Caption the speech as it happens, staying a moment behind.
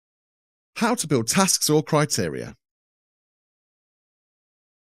How to build tasks or criteria.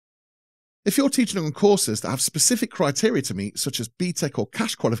 If you're teaching on courses that have specific criteria to meet, such as BTEC or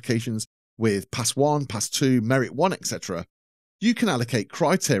cash qualifications with Pass 1, Pass 2, Merit 1, etc., you can allocate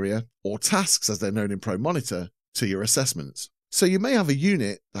criteria, or tasks as they're known in ProMonitor, to your assessments. So you may have a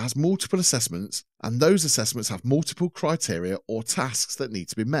unit that has multiple assessments, and those assessments have multiple criteria or tasks that need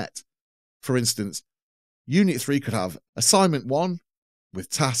to be met. For instance, Unit 3 could have Assignment 1 with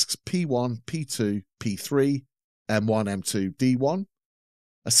tasks P1, P2, P3, M1, M2, D1,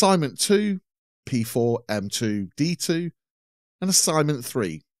 Assignment 2, P4, M2, D2, and Assignment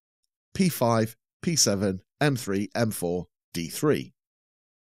 3, P5, P7, M3, M4, D3.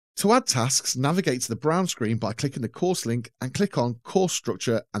 To add tasks, navigate to the brown screen by clicking the course link and click on Course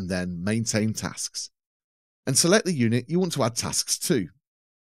Structure and then Maintain Tasks. And select the unit you want to add tasks to.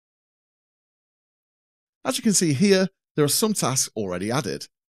 As you can see here, there are some tasks already added.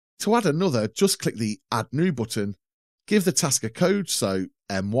 To add another, just click the Add New button, give the task a code, so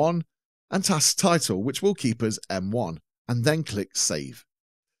M1, and task title, which we'll keep as M1, and then click Save.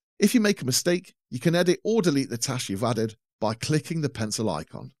 If you make a mistake, you can edit or delete the task you've added by clicking the pencil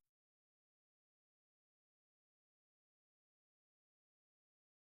icon.